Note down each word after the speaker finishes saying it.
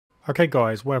Okay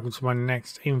guys, welcome to my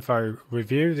next info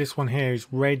review. This one here is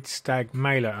Red Stag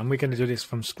Mailer, and we're going to do this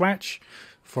from scratch,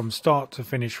 from start to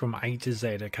finish, from A to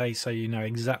Z, okay? So you know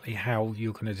exactly how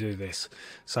you're going to do this.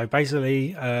 So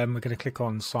basically, we're going to click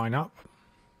on sign up.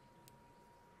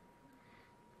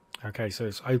 Okay, so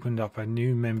it's opened up a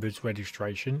new members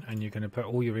registration, and you're going to put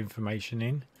all your information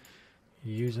in,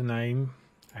 username,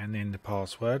 and then the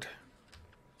password.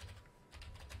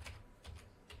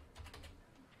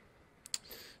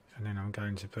 And then I'm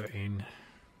going to put in,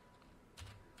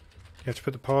 you have to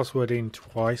put the password in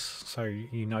twice so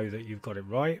you know that you've got it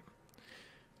right.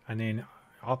 And then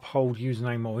uphold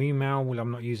username or email. Well, I'm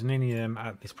not using any of them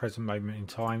at this present moment in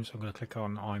time, so I'm going to click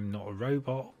on I'm not a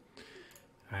robot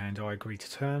and I agree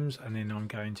to terms, and then I'm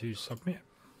going to submit.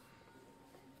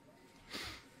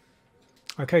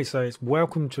 Okay, so it's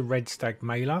welcome to Red Stag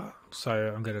Mailer.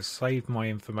 So I'm going to save my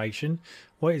information.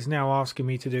 What it's now asking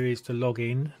me to do is to log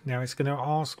in. Now it's going to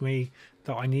ask me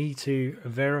that I need to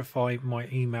verify my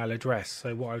email address.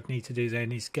 So what I would need to do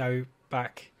then is go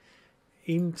back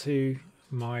into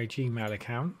my Gmail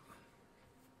account.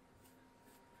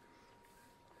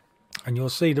 And you'll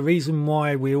see the reason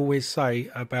why we always say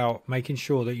about making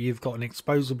sure that you've got an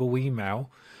exposable email,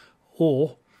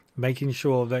 or making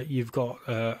sure that you've got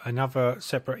another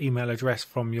separate email address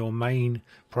from your main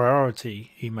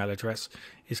priority email address,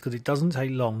 is because it doesn't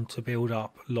take long to build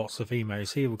up lots of emails.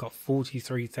 See, we've got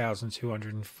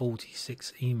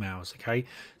 43,246 emails, okay?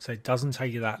 So it doesn't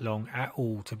take you that long at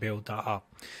all to build that up.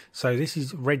 So this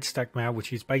is Red Stag Mail,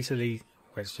 which is basically,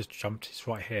 well, it's just jumped, it's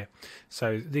right here.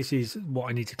 So this is what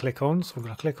I need to click on. So I'm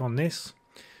going to click on this,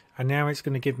 and now it's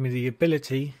going to give me the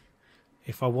ability,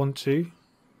 if I want to,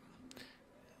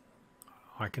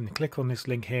 I can click on this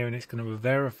link here and it's going to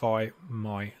verify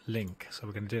my link. So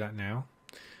we're going to do that now.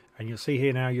 And you'll see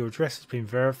here now your address has been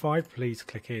verified. Please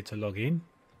click here to log in.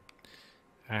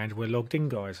 And we're logged in,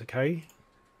 guys, okay?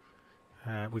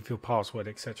 With your password,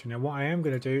 etc. Now what I am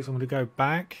going to do is I'm going to go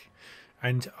back,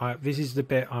 and this is the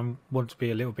bit I want to be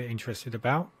a little bit interested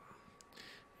about,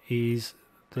 is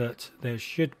that there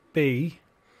should be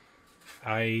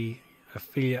a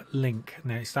affiliate link.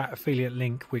 Now it's that affiliate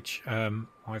link which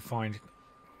I find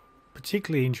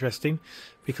particularly interesting,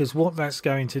 because what that's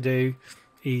going to do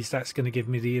is that's going to give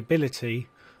me the ability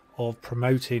of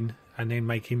promoting and then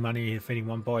making money if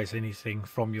anyone buys anything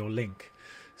from your link.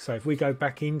 So if we go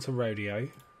back into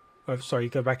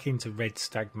go back into Red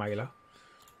Stag Mailer,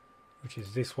 which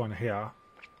is this one here,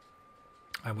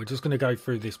 and we're just going to go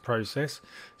through this process.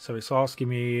 So it's asking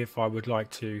me if I would like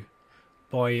to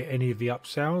buy any of the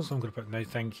upsells. I'm going to put no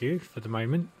thank you for the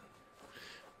moment.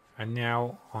 And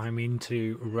now I'm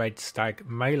into Red Stag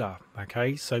Mailer.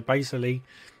 Okay, so basically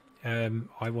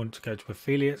I want to go to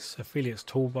affiliates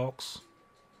toolbox,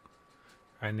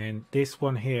 and then this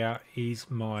one here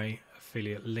is my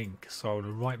affiliate link. So I'm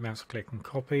going to right mouse click and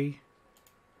copy,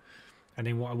 and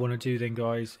then what I want to do then,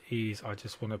 guys, is I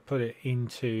just want to put it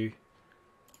into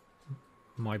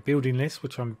my building list,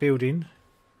 which I'm building.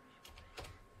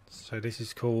 So this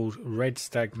is called Red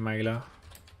Stag Mailer.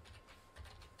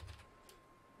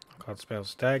 I can't spell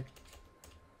stag.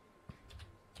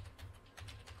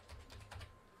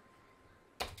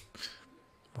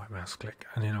 Right mouse click,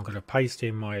 and then I'm going to paste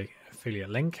in my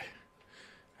affiliate link,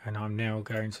 and I'm now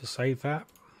going to save that.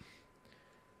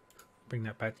 Bring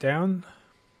that back down,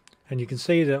 and you can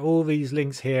see that all these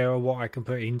links here are what I can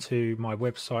put into my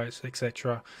websites,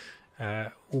 etc.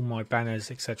 All my banners,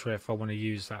 etc. if I want to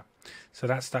use that. So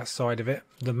that's that side of it.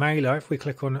 The mailer, if we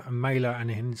click on a mailer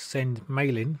and then send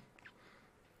mailing,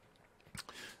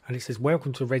 and it says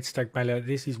welcome to Red Stag Mailer.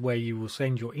 This is where you will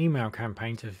send your email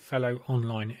campaign to fellow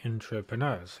online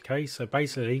entrepreneurs. Okay, so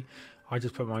basically I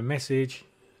just put my message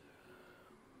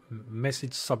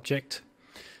subject,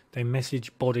 then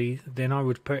message body, then I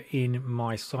would put in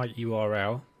my site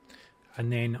URL,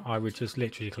 and then I would just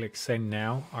literally click send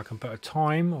now. I can put a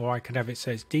time, or I can have it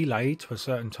says delay to a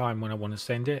certain time when I want to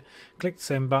send it. Click the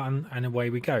send button, and away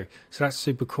we go. So that's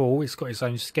super cool. It's got its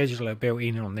own scheduler built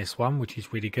in on this one, which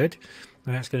is really good,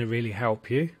 and that's going to really help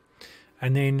you.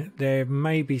 And then there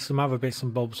may be some other bits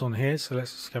and bobs on here, so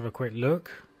let's just have a quick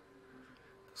look.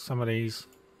 Some of these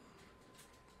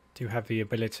do have the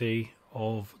ability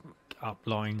of up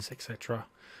lines, etc.,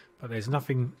 but there's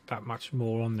nothing that much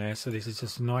more on there. So this is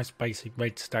just a nice basic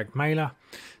Red Stag Mailer.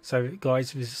 So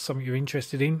guys, if this is something you're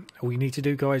interested in, all you need to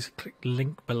do, guys, click the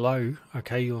link below.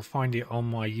 Okay, you'll find it on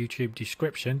my YouTube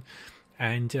description,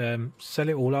 and sell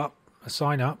it all up,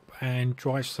 sign up, and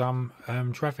drive some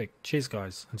traffic. Cheers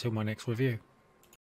guys, until my next review.